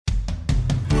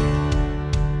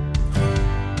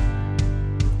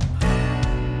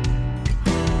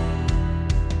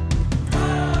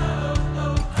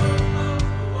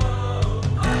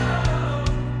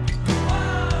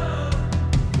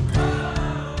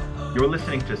You're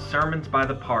listening to Sermons by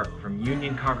the Park from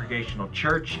Union Congregational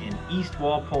Church in East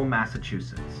Walpole,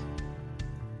 Massachusetts.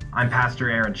 I'm Pastor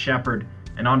Aaron Shepard,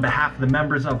 and on behalf of the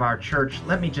members of our church,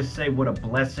 let me just say what a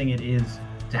blessing it is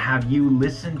to have you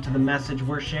listen to the message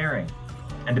we're sharing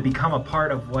and to become a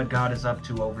part of what God is up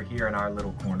to over here in our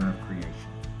little corner of creation.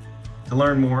 To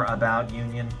learn more about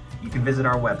Union, you can visit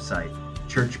our website,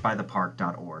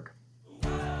 churchbythepark.org.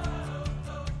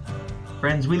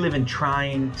 Friends, we live in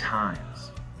trying times.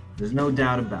 There's no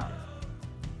doubt about it.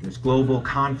 There's global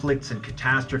conflicts and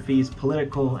catastrophes,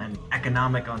 political and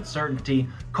economic uncertainty,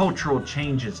 cultural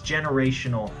changes,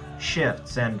 generational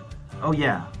shifts, and, oh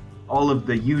yeah, all of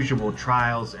the usual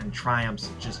trials and triumphs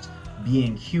of just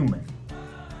being human.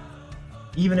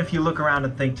 Even if you look around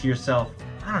and think to yourself,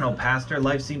 I don't know, Pastor,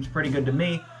 life seems pretty good to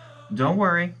me. Don't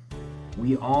worry,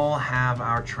 we all have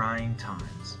our trying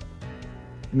times.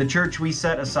 In the church, we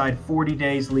set aside 40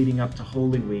 days leading up to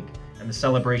Holy Week and the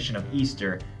celebration of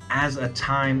Easter as a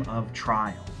time of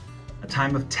trial, a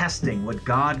time of testing what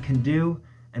God can do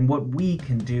and what we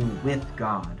can do with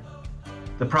God.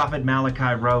 The prophet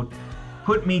Malachi wrote,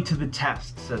 "Put me to the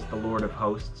test, says the Lord of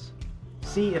hosts.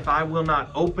 See if I will not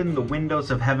open the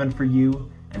windows of heaven for you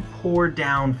and pour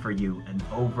down for you an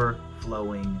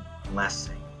overflowing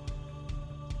blessing."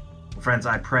 Well, friends,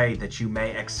 I pray that you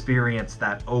may experience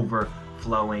that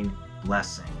overflowing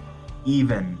blessing,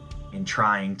 even in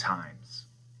trying times.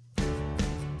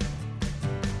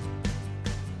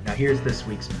 Now here's this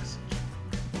week's message.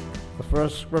 The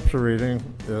first scripture reading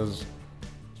is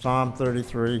Psalm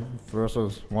 33,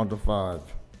 verses 1 to 5.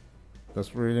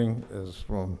 This reading is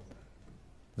from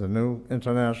the New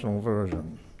International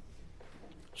Version.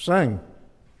 Sing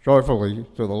joyfully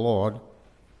to the Lord,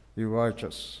 you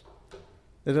righteous.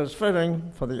 It is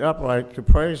fitting for the upright to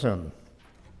praise him.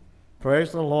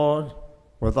 Praise the Lord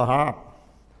with the harp.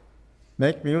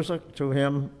 Make music to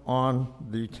him on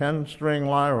the 10-string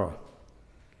lyre.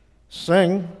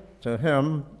 Sing to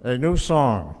him a new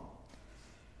song.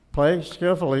 Play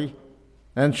skillfully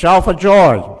and shout for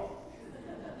joy.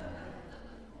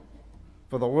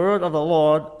 For the word of the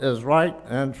Lord is right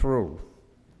and true.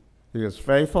 He is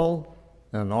faithful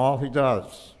in all he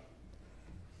does.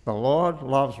 The Lord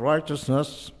loves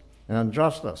righteousness and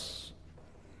justice.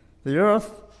 The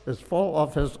earth is full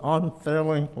of his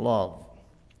unfailing love.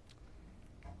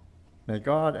 May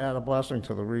God add a blessing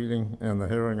to the reading and the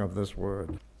hearing of this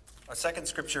word. Our second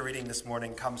scripture reading this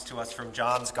morning comes to us from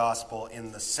John's Gospel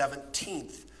in the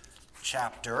 17th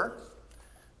chapter,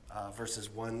 verses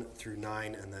 1 through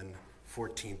 9 and then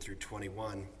 14 through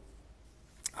 21.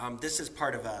 This is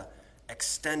part of an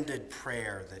extended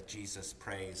prayer that Jesus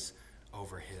prays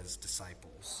over his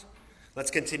disciples.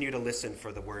 Let's continue to listen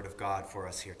for the word of God for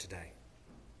us here today.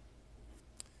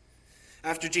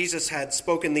 After Jesus had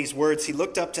spoken these words, he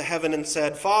looked up to heaven and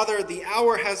said, "Father, the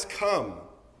hour has come.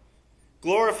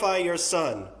 Glorify your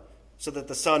Son, so that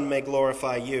the Son may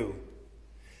glorify you.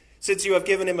 Since you have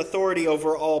given him authority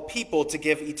over all people to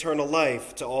give eternal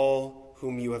life to all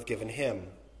whom you have given him.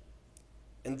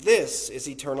 And this is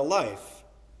eternal life,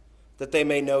 that they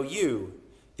may know you,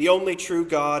 the only true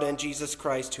God, and Jesus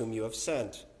Christ whom you have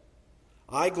sent.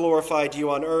 I glorified you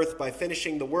on earth by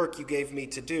finishing the work you gave me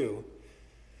to do.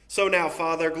 So now,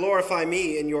 Father, glorify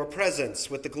me in your presence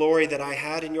with the glory that I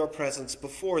had in your presence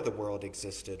before the world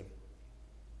existed.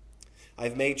 I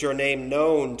have made your name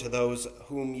known to those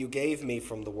whom you gave me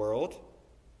from the world.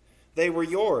 They were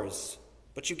yours,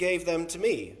 but you gave them to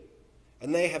me,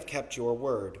 and they have kept your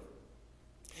word.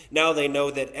 Now they know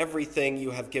that everything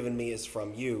you have given me is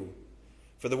from you.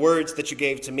 For the words that you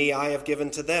gave to me I have given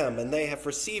to them, and they have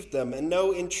received them, and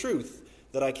know in truth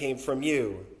that I came from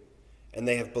you, and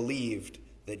they have believed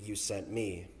that you sent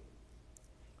me.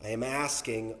 I am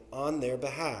asking on their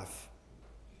behalf.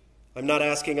 I'm not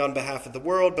asking on behalf of the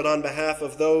world, but on behalf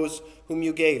of those whom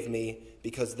you gave me,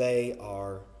 because they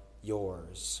are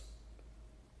yours.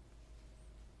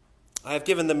 I have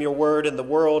given them your word, and the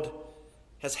world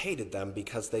has hated them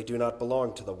because they do not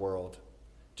belong to the world,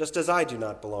 just as I do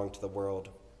not belong to the world.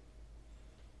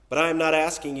 But I am not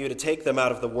asking you to take them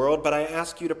out of the world, but I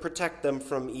ask you to protect them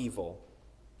from evil.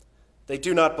 They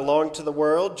do not belong to the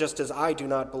world, just as I do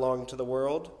not belong to the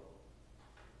world.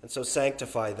 And so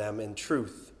sanctify them in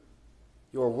truth.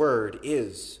 Your word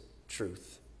is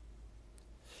truth.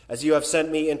 As you have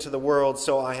sent me into the world,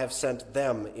 so I have sent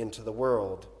them into the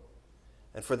world.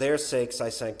 And for their sakes I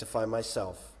sanctify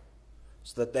myself,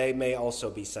 so that they may also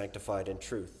be sanctified in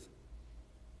truth.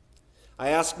 I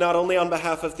ask not only on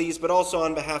behalf of these, but also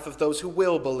on behalf of those who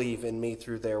will believe in me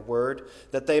through their word,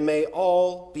 that they may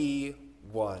all be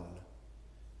one.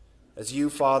 As you,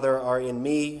 Father, are in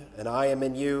me, and I am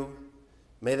in you,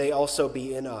 may they also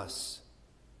be in us,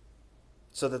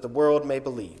 so that the world may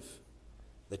believe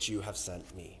that you have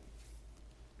sent me.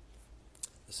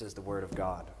 This is the word of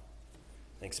God.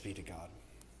 Thanks be to God.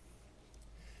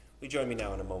 Will you join me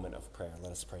now in a moment of prayer?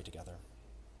 Let us pray together.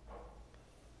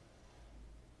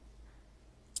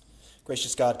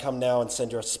 Gracious God, come now and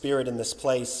send your Spirit in this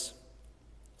place.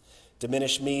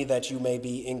 Diminish me that you may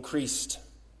be increased,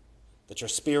 that your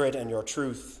Spirit and your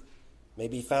truth may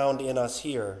be found in us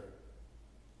here,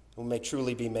 who may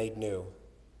truly be made new,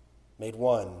 made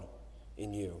one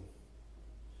in you.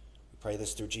 We pray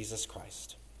this through Jesus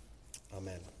Christ.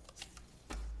 Amen.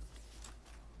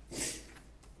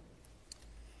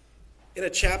 In a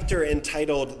chapter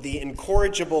entitled The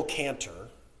Incorrigible Cantor,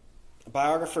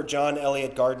 biographer John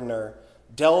Eliot Gardiner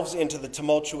delves into the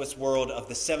tumultuous world of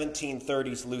the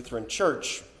 1730s Lutheran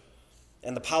Church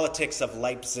and the politics of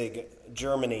Leipzig,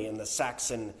 Germany, in the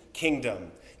Saxon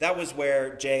Kingdom. That was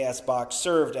where J.S. Bach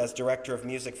served as director of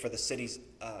music for the city's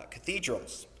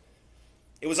cathedrals.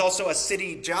 It was also a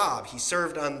city job. He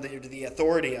served under the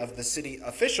authority of the city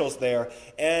officials there.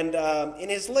 And in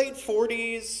his late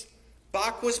 40s,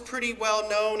 Bach was pretty well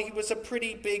known. He was a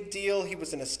pretty big deal. He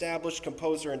was an established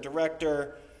composer and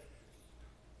director.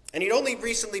 And he'd only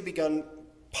recently begun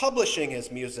publishing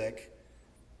his music.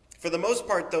 For the most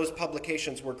part, those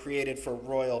publications were created for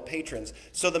royal patrons.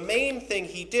 So the main thing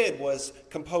he did was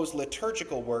compose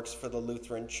liturgical works for the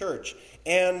Lutheran Church.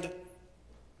 And,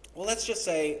 well, let's just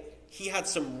say he had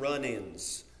some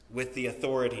run-ins with the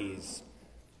authorities,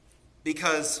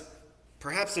 because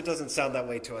perhaps it doesn't sound that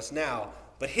way to us now,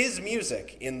 but his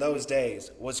music in those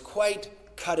days was quite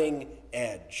cutting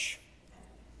edge.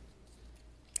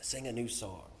 Sing a new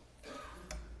song.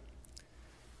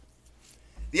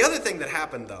 The other thing that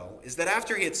happened, though, is that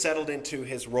after he had settled into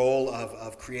his role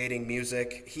of creating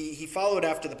music, he followed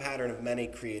after the pattern of many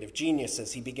creative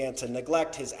geniuses. He began to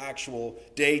neglect his actual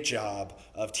day job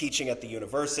of teaching at the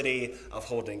university, of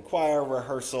holding choir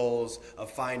rehearsals,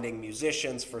 of finding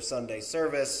musicians for Sunday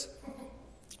service.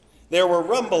 There were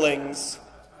rumblings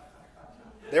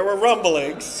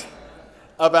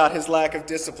about his lack of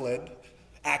discipline,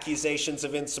 accusations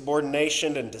of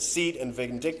insubordination and deceit and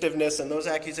vindictiveness, and those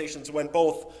accusations went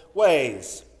both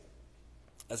ways.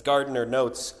 As Gardiner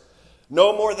notes,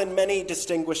 no more than many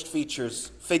distinguished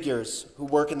figures who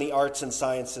work in the arts and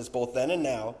sciences both then and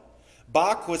now,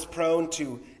 Bach was prone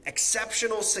to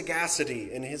exceptional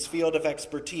sagacity in his field of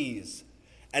expertise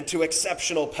and to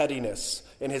exceptional pettiness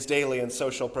in his daily and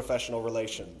social professional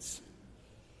relations.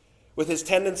 With his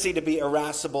tendency to be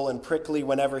irascible and prickly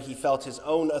whenever he felt his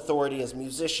own authority as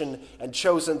musician and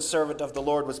chosen servant of the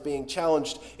Lord was being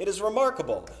challenged, it is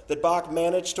remarkable that Bach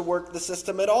managed to work the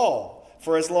system at all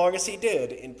for as long as he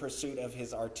did in pursuit of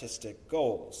his artistic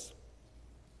goals.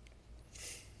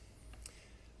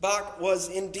 Bach was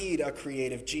indeed a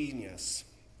creative genius,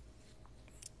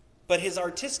 but his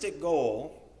artistic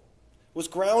goal was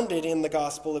grounded in the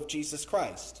gospel of Jesus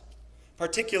Christ,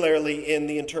 particularly in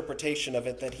the interpretation of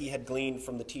it that he had gleaned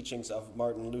from the teachings of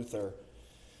Martin Luther.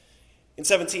 In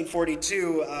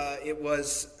 1742, it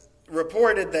was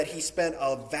reported that he spent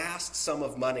a vast sum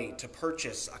of money to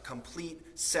purchase a complete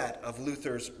set of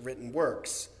Luther's written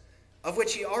works, of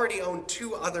which he already owned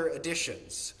 2 other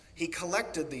editions. He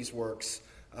collected these works.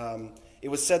 It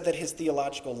was said that his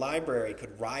theological library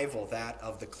could rival that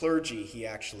of the clergy he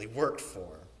actually worked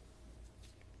for.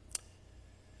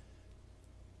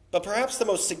 But perhaps the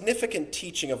most significant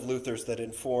teaching of Luther's that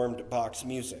informed Bach's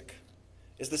music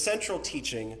is the central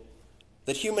teaching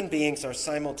that human beings are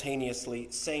simultaneously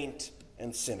saint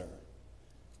and sinner,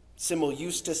 simul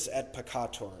justus et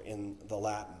peccator in the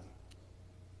Latin.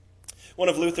 One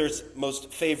of Luther's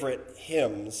most favorite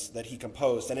hymns that he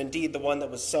composed, and indeed the one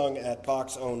that was sung at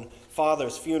Bach's own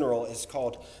father's funeral, is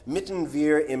called Mitten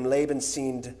wir im Leben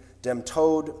sind dem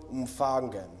Tod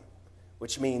umfangen,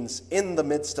 which means, in the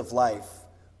midst of life,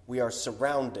 we are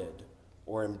surrounded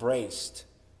or embraced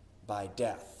by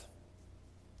death.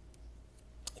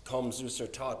 Komm,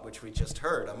 süßer Tod, which we just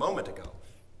heard a moment ago,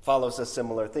 follows a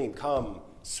similar theme. Come,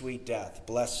 sweet death,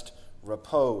 blessed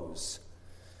repose.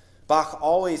 Bach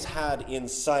always had in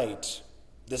sight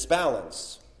this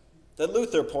balance that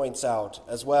Luther points out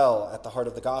as well at the heart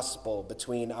of the gospel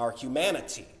between our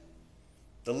humanity,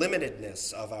 the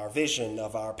limitedness of our vision,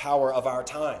 of our power, of our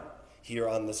time here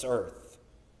on this earth,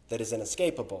 that is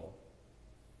inescapable,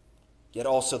 yet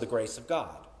also the grace of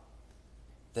God,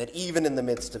 that even in the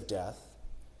midst of death,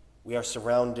 we are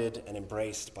surrounded and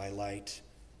embraced by light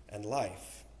and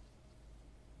life,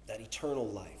 that eternal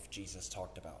life Jesus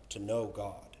talked about, to know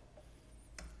God.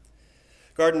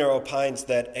 Gardiner opines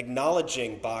that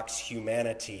acknowledging Bach's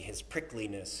humanity, his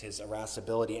prickliness, his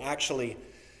irascibility, actually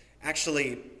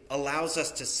actually allows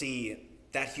us to see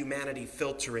that humanity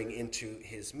filtering into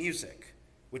his music,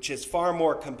 which is far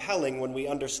more compelling when we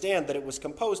understand that it was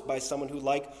composed by someone who,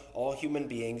 like all human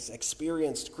beings,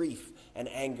 experienced grief and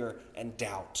anger and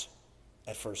doubt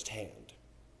at first hand.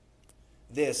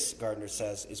 This, Gardner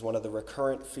says, is one of the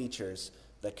recurrent features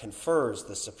that confers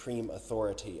the supreme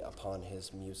authority upon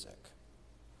his music.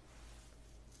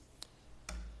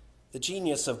 The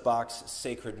genius of Bach's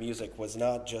sacred music was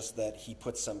not just that he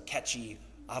put some catchy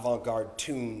avant-garde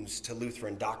tunes to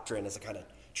Lutheran doctrine as a kind of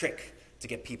trick to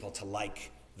get people to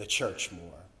like the church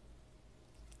more.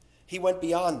 He went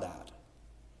beyond that.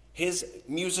 His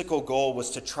musical goal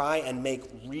was to try and make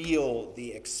real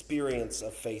the experience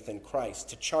of faith in Christ,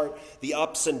 to chart the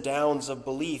ups and downs of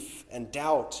belief and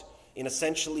doubt in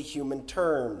essentially human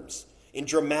terms, in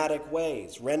dramatic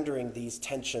ways, rendering these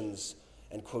tensions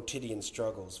and quotidian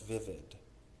struggles vivid.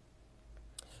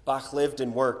 Bach lived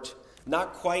and worked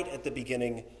not quite at the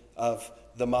beginning of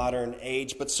the modern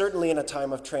age, but certainly in a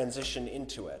time of transition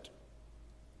into it.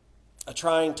 A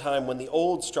trying time when the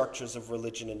old structures of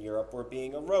religion in Europe were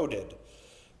being eroded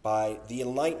by the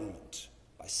Enlightenment,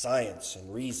 by science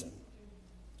and reason.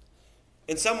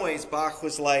 In some ways, Bach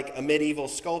was like a medieval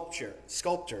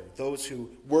sculptor, those who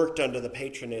worked under the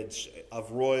patronage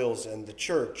of royals and the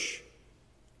church.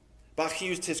 Bach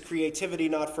used his creativity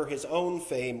not for his own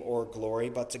fame or glory,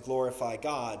 but to glorify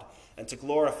God and to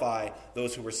glorify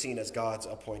those who were seen as God's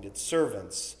appointed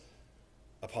servants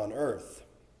upon earth.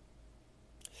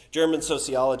 German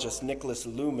sociologist Niklas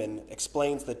Luhmann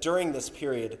explains that during this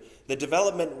period, the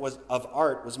development of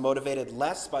art was motivated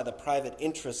less by the private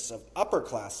interests of upper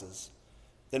classes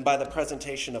than by the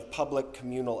presentation of public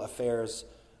communal affairs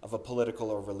of a political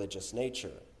or religious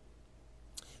nature.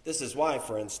 This is why,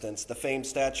 for instance, the famed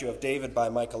statue of David by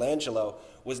Michelangelo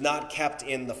was not kept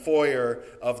in the foyer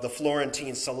of the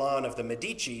Florentine salon of the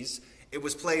Medicis. It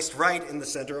was placed right in the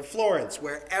center of Florence,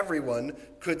 where everyone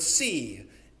could see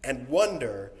and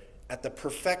wonder at the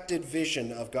perfected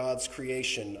vision of God's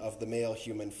creation of the male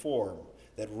human form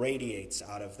that radiates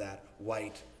out of that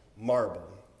white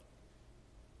marble.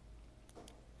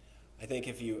 I think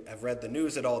if you have read the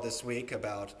news at all this week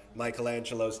about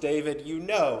Michelangelo's David, you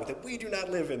know that we do not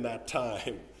live in that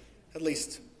time, at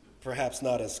least perhaps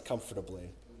not as comfortably.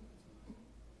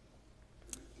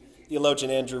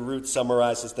 Theologian Andrew Root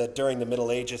summarizes that during the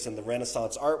Middle Ages and the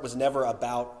Renaissance, art was never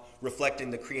about reflecting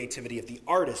the creativity of the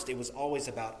artist. It was always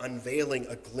about unveiling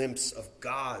a glimpse of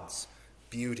God's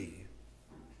beauty.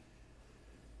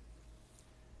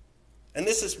 And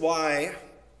this is why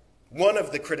one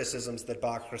of the criticisms that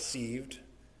Bach received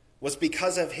was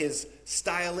because of his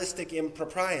stylistic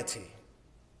impropriety,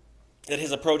 that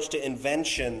his approach to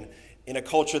invention in a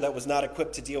culture that was not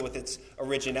equipped to deal with its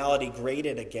originality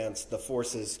grated against the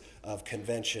forces of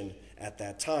convention at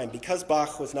that time. Because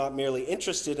Bach was not merely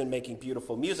interested in making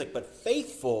beautiful music, but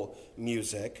faithful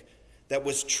music that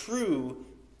was true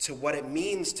to what it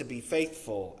means to be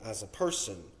faithful as a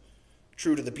person,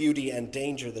 true to the beauty and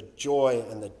danger, the joy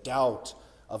and the doubt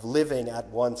of living at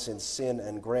once in sin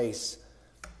and grace.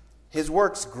 His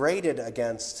works grated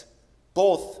against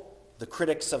both the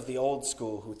critics of the old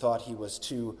school who thought he was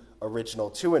too original,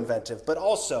 too inventive, but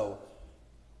also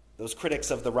those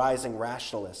critics of the rising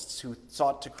rationalists who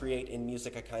sought to create in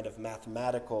music a kind of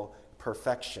mathematical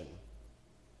perfection.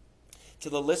 To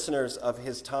the listeners of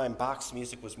his time, Bach's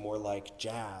music was more like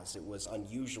jazz. It was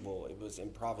unusual. It was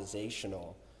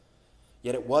improvisational.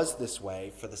 Yet it was this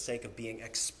way for the sake of being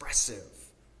expressive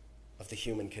of the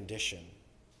human condition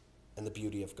and the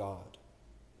beauty of God.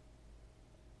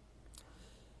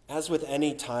 As with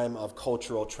any time of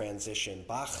cultural transition,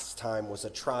 Bach's time was a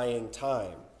trying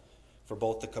time for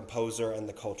both the composer and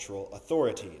the cultural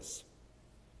authorities.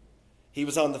 He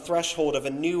was on the threshold of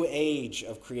a new age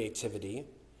of creativity,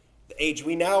 the age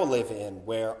we now live in,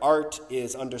 where art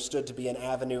is understood to be an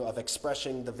avenue of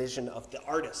expressing the vision of the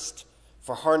artist,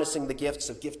 for harnessing the gifts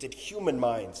of gifted human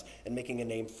minds and making a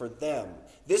name for them.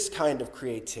 This kind of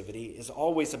creativity is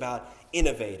always about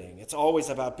innovating. It's always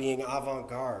about being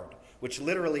avant-garde, which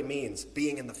literally means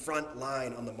being in the front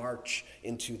line on the march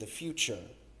into the future.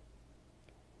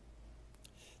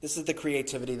 This is the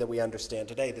creativity that we understand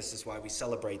today. This is why we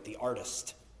celebrate the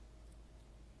artist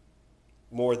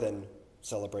more than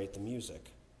celebrate the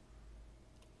music.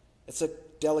 It's a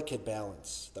delicate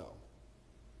balance, though.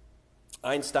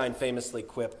 Einstein famously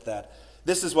quipped that,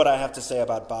 "This is what I have to say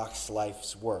about Bach's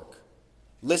life's work.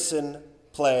 Listen,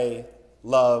 play,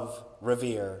 love,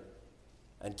 revere,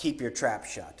 and keep your trap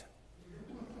shut."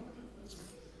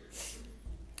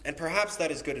 And perhaps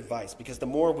that is good advice, because the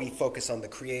more we focus on the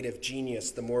creative genius,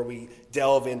 the more we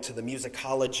delve into the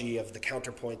musicology of the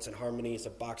counterpoints and harmonies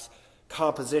of Bach's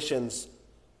compositions,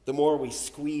 the more we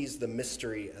squeeze the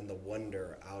mystery and the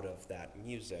wonder out of that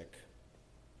music.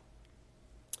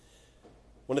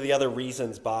 One of the other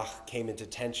reasons Bach came into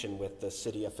tension with the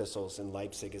city officials in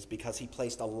Leipzig is because he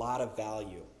placed a lot of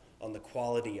value on the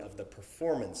quality of the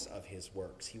performance of his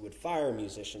works. He would fire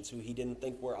musicians who he didn't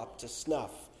think were up to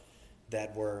snuff,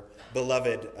 that were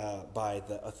beloved by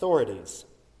the authorities.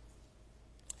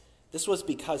 This was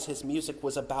because his music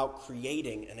was about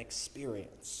creating an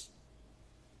experience.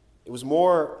 It was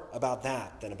more about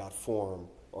that than about form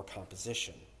or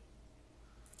composition.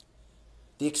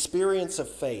 The experience of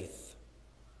faith,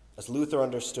 as Luther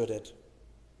understood it,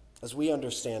 as we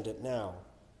understand it now,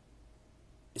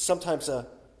 is sometimes an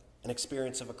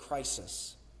experience of a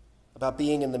crisis, about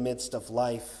being in the midst of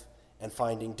life and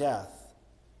finding death,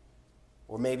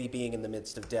 or maybe being in the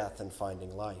midst of death and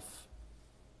finding life.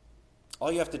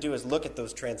 All you have to do is look at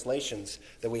those translations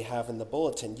that we have in the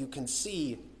bulletin. You can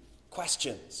see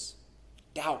questions,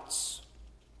 doubts,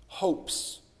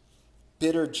 hopes,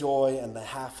 bitter joy and the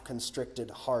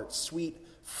half-constricted heart, sweet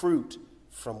fruit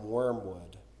from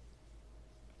wormwood.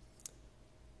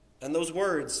 And those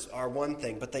words are one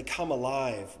thing, but they come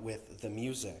alive with the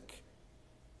music.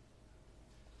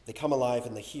 They come alive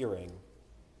in the hearing.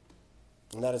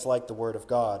 And that is like the Word of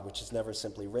God, which is never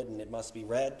simply written. It must be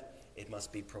read, it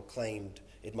must be proclaimed,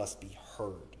 it must be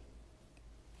heard.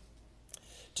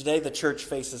 Today, the church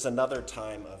faces another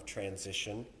time of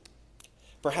transition,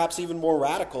 perhaps even more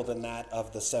radical than that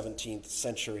of the 17th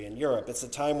century in Europe. It's a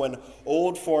time when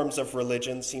old forms of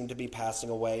religion seem to be passing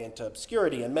away into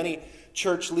obscurity, and many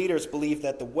church leaders believe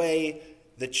that the way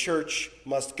the church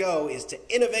must go is to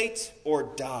innovate or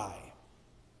die.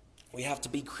 We have to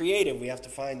be creative. We have to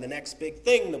find the next big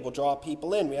thing that will draw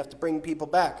people in. We have to bring people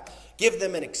back. Give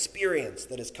them an experience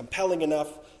that is compelling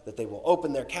enough that they will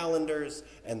open their calendars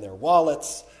and their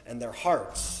wallets and their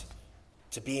hearts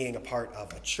to being a part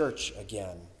of a church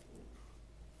again.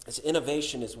 This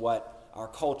innovation is what our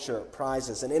culture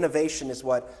prizes, and innovation is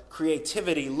what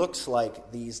creativity looks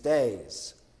like these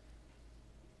days.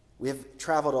 We have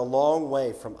traveled a long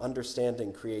way from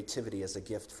understanding creativity as a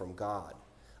gift from God.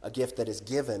 A gift that is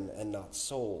given and not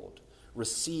sold,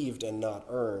 received and not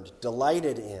earned,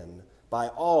 delighted in by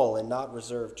all and not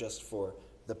reserved just for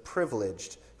the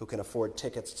privileged who can afford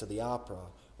tickets to the opera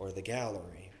or the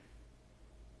gallery.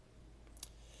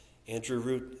 Andrew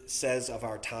Root says of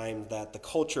our time that the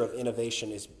culture of innovation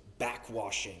is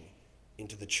backwashing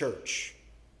into the church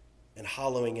and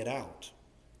hollowing it out.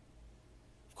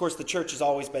 Of course, the church has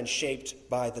always been shaped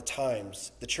by the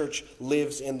times. The church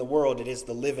lives in the world. It is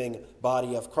the living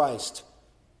body of Christ,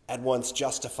 at once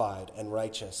justified and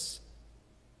righteous,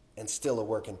 and still a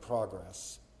work in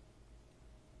progress.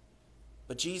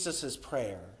 But Jesus'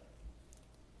 prayer,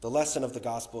 the lesson of the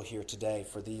gospel here today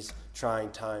for these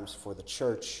trying times for the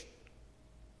church,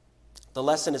 the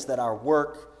lesson is that our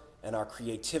work and our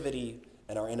creativity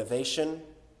and our innovation,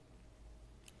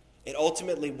 it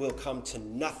ultimately will come to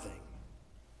nothing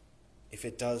if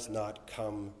it does not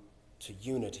come to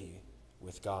unity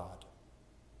with God.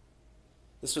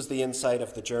 This was the insight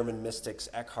of the German mystics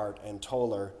Eckhart and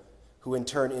Toller, who in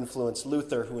turn influenced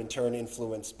Luther, who in turn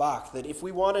influenced Bach, that if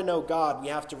we want to know God, we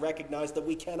have to recognize that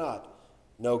we cannot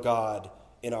know God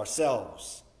in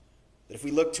ourselves. That if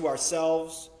we look to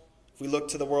ourselves, if we look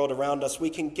to the world around us, we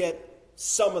can get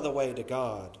some of the way to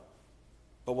God,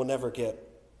 but we'll never get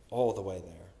all the way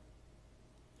there.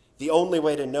 The only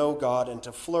way to know God and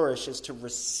to flourish is to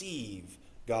receive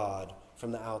God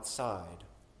from the outside.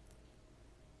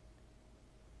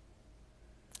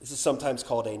 This is sometimes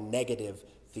called a negative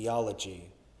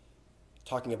theology,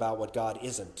 talking about what God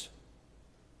isn't.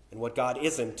 And what God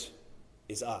isn't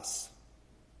is us.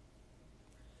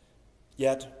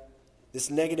 Yet, this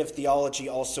negative theology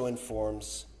also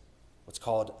informs what's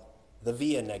called the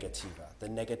via negativa, the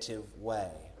negative way,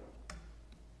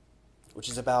 which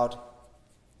is about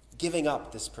giving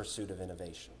up this pursuit of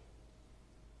innovation.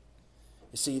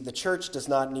 You see, the church does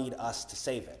not need us to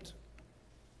save it.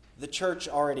 The church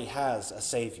already has a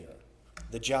Savior.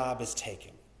 The job is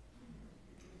taken.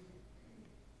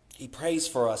 He prays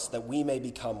for us that we may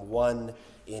become one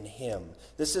in him.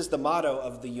 This is the motto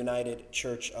of the United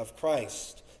Church of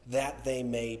Christ, that they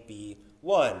may be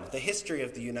one. The history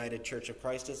of the United Church of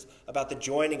Christ is about the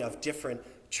joining of different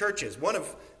churches. One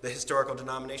of the historical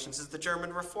denominations is the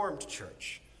German Reformed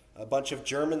Church, a bunch of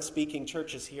German-speaking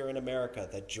churches here in America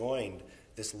that joined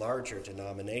this larger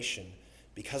denomination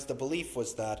because the belief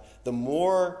was that the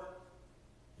more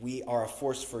we are a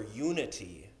force for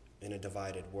unity in a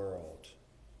divided world,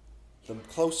 the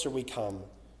closer we come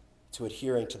to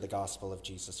adhering to the gospel of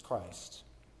Jesus Christ.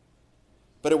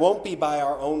 But it won't be by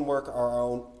our own work,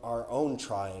 our own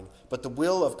trying, but the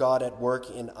will of God at work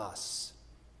in us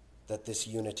that this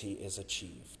unity is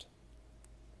achieved.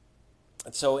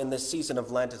 And so in this season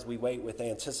of Lent, as we wait with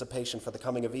anticipation for the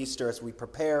coming of Easter, as we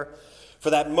prepare for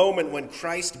that moment when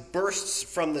Christ bursts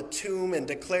from the tomb and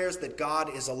declares that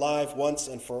God is alive once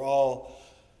and for all,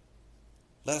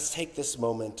 let us take this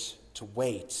moment to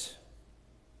wait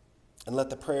and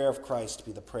let the prayer of Christ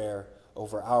be the prayer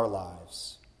over our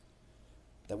lives,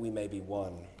 that we may be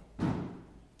one,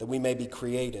 that we may be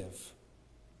creative,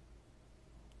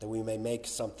 that we may make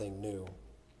something new.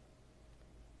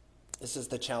 This is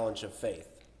the challenge of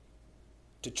faith,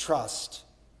 to trust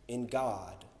in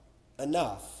God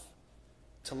enough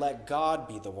to let God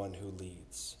be the one who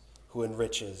leads, who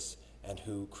enriches, and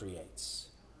who creates.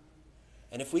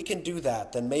 And if we can do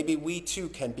that, then maybe we too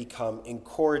can become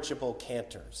incorrigible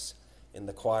cantors in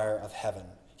the choir of heaven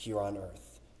here on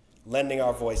earth, lending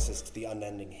our voices to the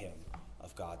unending hymn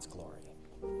of God's glory.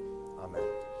 Amen.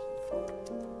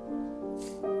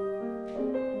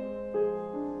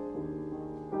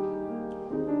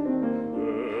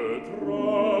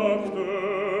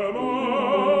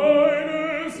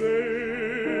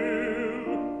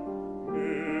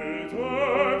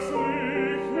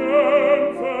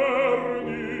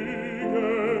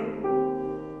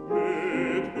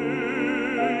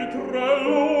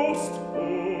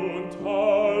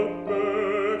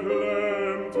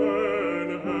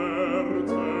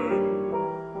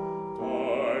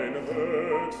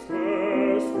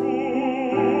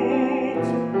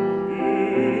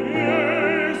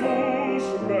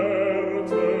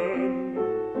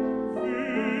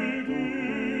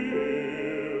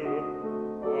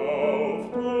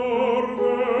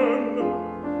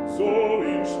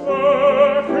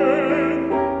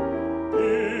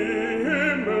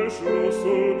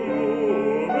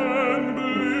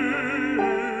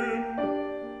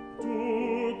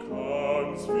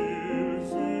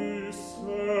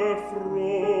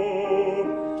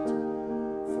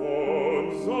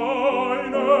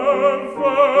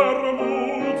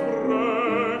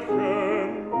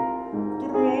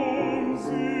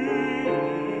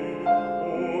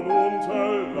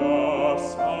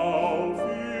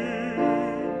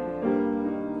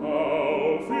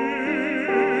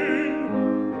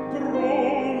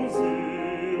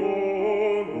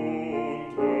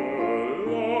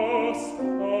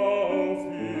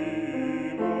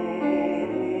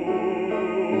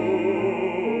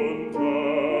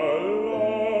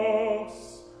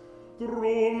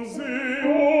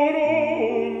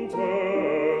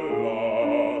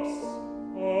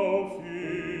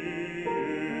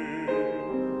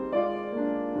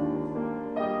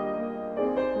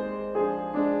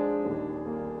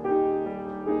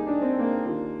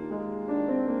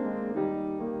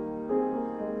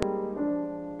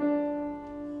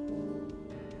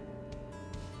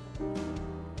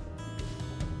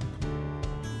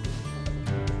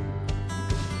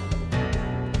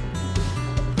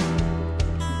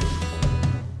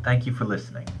 Thank you for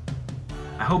listening.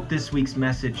 I hope this week's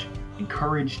message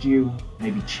encouraged you,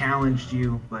 maybe challenged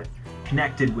you, but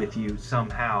connected with you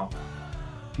somehow.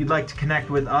 If you'd like to connect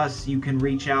with us, you can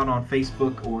reach out on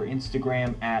Facebook or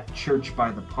Instagram at Church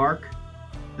by the Park.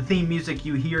 The theme music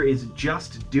you hear is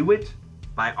Just Do It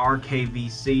by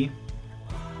RKVC.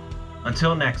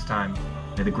 Until next time,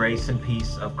 may the grace and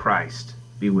peace of Christ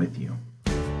be with you.